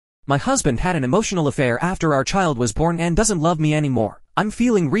My husband had an emotional affair after our child was born and doesn't love me anymore. I'm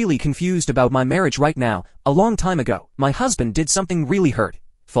feeling really confused about my marriage right now. A long time ago, my husband did something really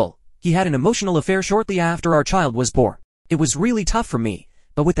hurtful. He had an emotional affair shortly after our child was born. It was really tough for me,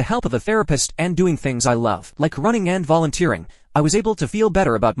 but with the help of a therapist and doing things I love, like running and volunteering, I was able to feel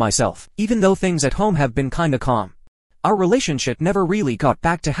better about myself, even though things at home have been kinda calm. Our relationship never really got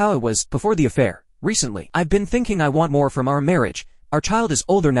back to how it was before the affair. Recently, I've been thinking I want more from our marriage. Our child is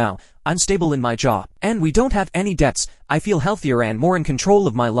older now, I'm stable in my job, and we don't have any debts. I feel healthier and more in control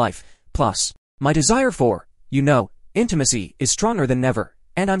of my life. Plus, my desire for, intimacy is stronger than ever,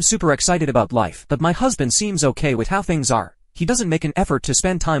 and I'm super excited about life. But my husband seems okay with how things are. He doesn't make an effort to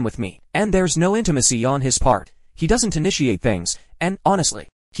spend time with me, and there's no intimacy on his part. He doesn't initiate things, and honestly,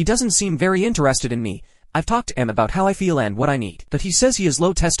 he doesn't seem very interested in me. I've talked to him about how I feel and what I need, but he says he has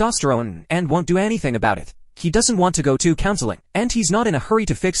low testosterone and won't do anything about it. He doesn't want to go to counseling, and he's not in a hurry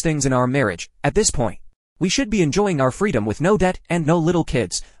to fix things in our marriage. At this point, we should be enjoying our freedom with no debt and no little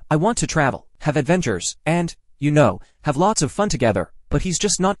kids. I want to travel, have adventures, and, have lots of fun together, but he's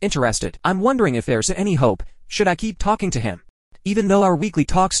just not interested. I'm wondering if there's any hope. Should I keep talking to him? Even though our weekly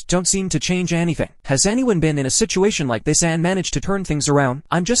talks don't seem to change anything. Has anyone been in a situation like this and managed to turn things around?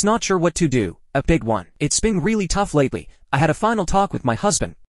 I'm just not sure what to do. A big one. It's been really tough lately. I had a final talk with my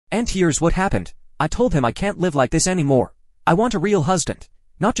husband, and here's what happened. I told him I can't live like this anymore. I want a real husband,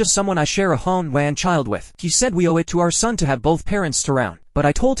 not just someone I share a home and child with. He said we owe it to our son to have both parents around, but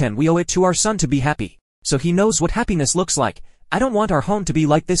I told him we owe it to our son to be happy, so he knows what happiness looks like. I don't want our home to be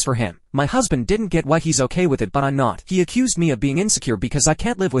like this for him. My husband didn't get why he's okay with it, but I'm not. He accused me of being insecure because I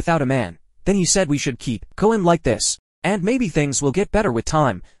can't live without a man. Then he said we should keep going like this, and maybe things will get better with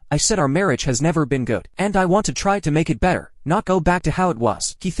time. I said our marriage has never been good, and I want to try to make it better, not go back to how it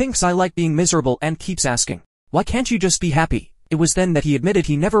was. He thinks I like being miserable and keeps asking, why can't you just be happy? It was then that he admitted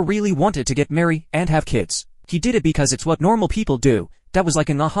he never really wanted to get married and have kids. He did it because it's what normal people do. That was like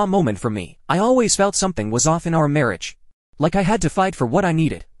an aha moment for me. I always felt something was off in our marriage. Like I had to fight for what I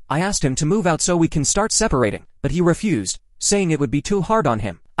needed. I asked him to move out so we can start separating, but he refused, saying it would be too hard on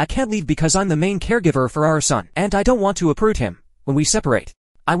him. I can't leave because I'm the main caregiver for our son, and I don't want to uproot him when we separate.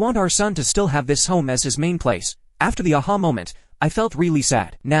 I want our son to still have this home as his main place. After the aha moment, I felt really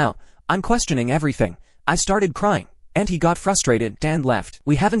sad. Now, I'm questioning everything. I started crying, and he got frustrated and left.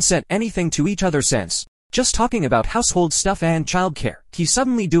 We haven't said anything to each other since. Just talking about household stuff and childcare. He's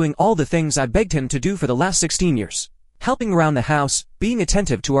suddenly doing all the things I begged him to do for the last 16 years. Helping around the house, being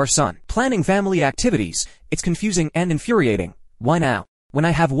attentive to our son, planning family activities. It's confusing and infuriating. Why now? When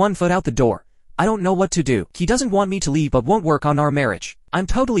I have one foot out the door, I don't know what to do. He doesn't want me to leave but won't work on our marriage. I'm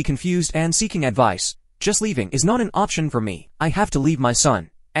totally confused and seeking advice. Just leaving is not an option for me. I have to leave my son,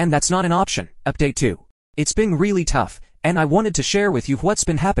 and that's not an option. Update 2. It's been really tough, and I wanted to share with you what's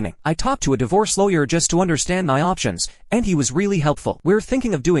been happening. I talked to a divorce lawyer just to understand my options, and he was really helpful. We're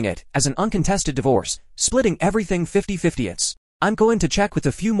thinking of doing it as an uncontested divorce, splitting everything 50-50. I'm going to check with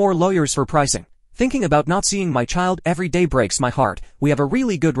a few more lawyers for pricing. Thinking about not seeing my child every day breaks my heart. We have a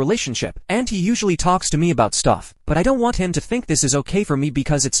really good relationship, and he usually talks to me about stuff, but I don't want him to think this is okay for me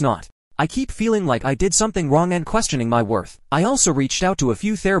because it's not. I keep feeling like I did something wrong and questioning my worth. I also reached out to a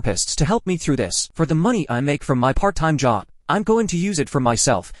few therapists to help me through this. For the money I make from my part-time job, I'm going to use it for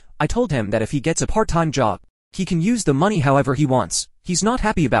myself. I told him that if he gets a part-time job, he can use the money however he wants. He's not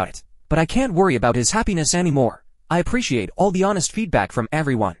happy about it, but I can't worry about his happiness anymore. I appreciate all the honest feedback from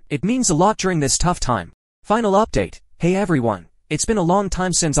everyone. It means a lot during this tough time. Final update. Hey everyone. It's been a long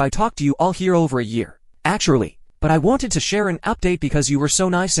time since I talked to you all here, over a year. Actually, but I wanted to share an update because you were so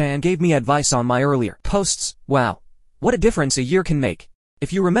nice and gave me advice on my earlier posts. Wow. What a difference a year can make.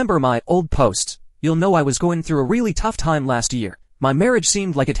 If you remember my old posts, you'll know I was going through a really tough time last year. My marriage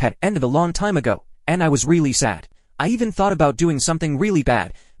seemed like it had ended a long time ago, and I was really sad. I even thought about doing something really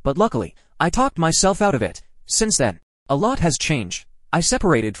bad, but luckily, I talked myself out of it. Since then, a lot has changed. I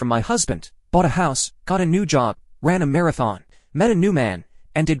separated from my husband, bought a house, got a new job, ran a marathon, met a new man,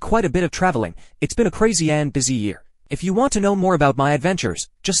 and did quite a bit of traveling. It's been a crazy and busy year. If you want to know more about my adventures,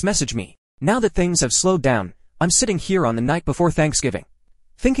 just message me. Now that things have slowed down, I'm sitting here on the night before Thanksgiving,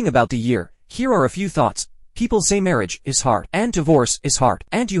 thinking about the year. Here are a few thoughts. People say marriage is hard, and divorce is hard,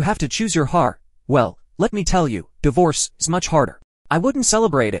 and you have to choose your heart. Well, let me tell you, divorce is much harder. I wouldn't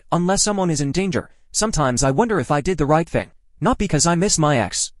celebrate it unless someone is in danger. Sometimes I wonder if I did the right thing. Not because I miss my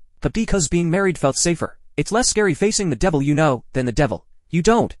ex, but because being married felt safer. It's less scary facing the devil you know than the devil you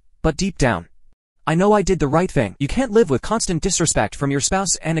don't, but deep down, I know I did the right thing. You can't live with constant disrespect from your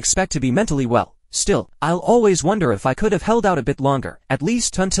spouse and expect to be mentally well. Still, I'll always wonder if I could have held out a bit longer, at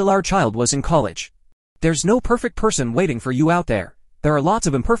least until our child was in college. There's no perfect person waiting for you out there. There are lots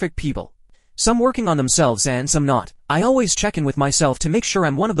of imperfect people. Some working on themselves and some not. I always check in with myself to make sure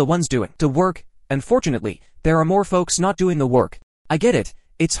I'm one of the ones doing the work. Unfortunately, there are more folks not doing the work. I get it.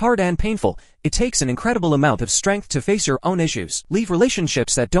 It's hard and painful. It takes an incredible amount of strength to face your own issues, leave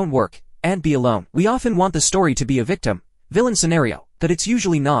relationships that don't work, and be alone. We often want the story to be a villain scenario, that it's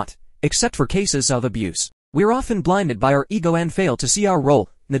usually not, except for cases of abuse. We're often blinded by our ego and fail to see our role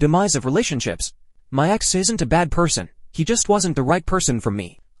in the demise of relationships. My ex isn't a bad person. He just wasn't the right person for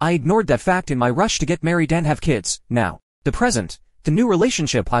me. I ignored that fact in my rush to get married and have kids. Now, the new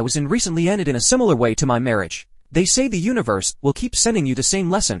relationship I was in recently ended in a similar way to my marriage. They say the universe will keep sending you the same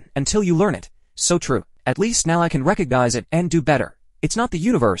lesson until you learn it. So true. At least now I can recognize it and do better. It's not the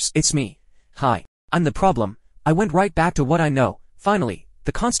universe, it's me. Hi. I'm the problem. I went right back to what I know. Finally,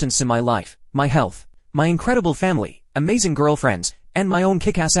 the constants in my life, my health, my incredible family, amazing girlfriends, and my own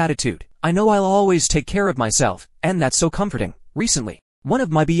kick-ass attitude. I know I'll always take care of myself, and that's so comforting. Recently, one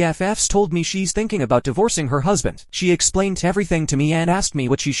of my BFFs told me she's thinking about divorcing her husband. She explained everything to me and asked me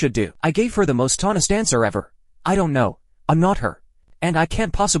what she should do. I gave her the most honest answer ever. I don't know. I'm not her. And I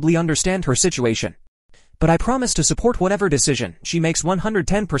can't possibly understand her situation. But I promise to support whatever decision she makes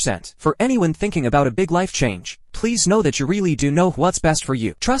 110%. For anyone thinking about a big life change, please know that you really do know what's best for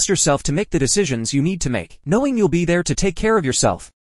you. Trust yourself to make the decisions you need to make, knowing you'll be there to take care of yourself.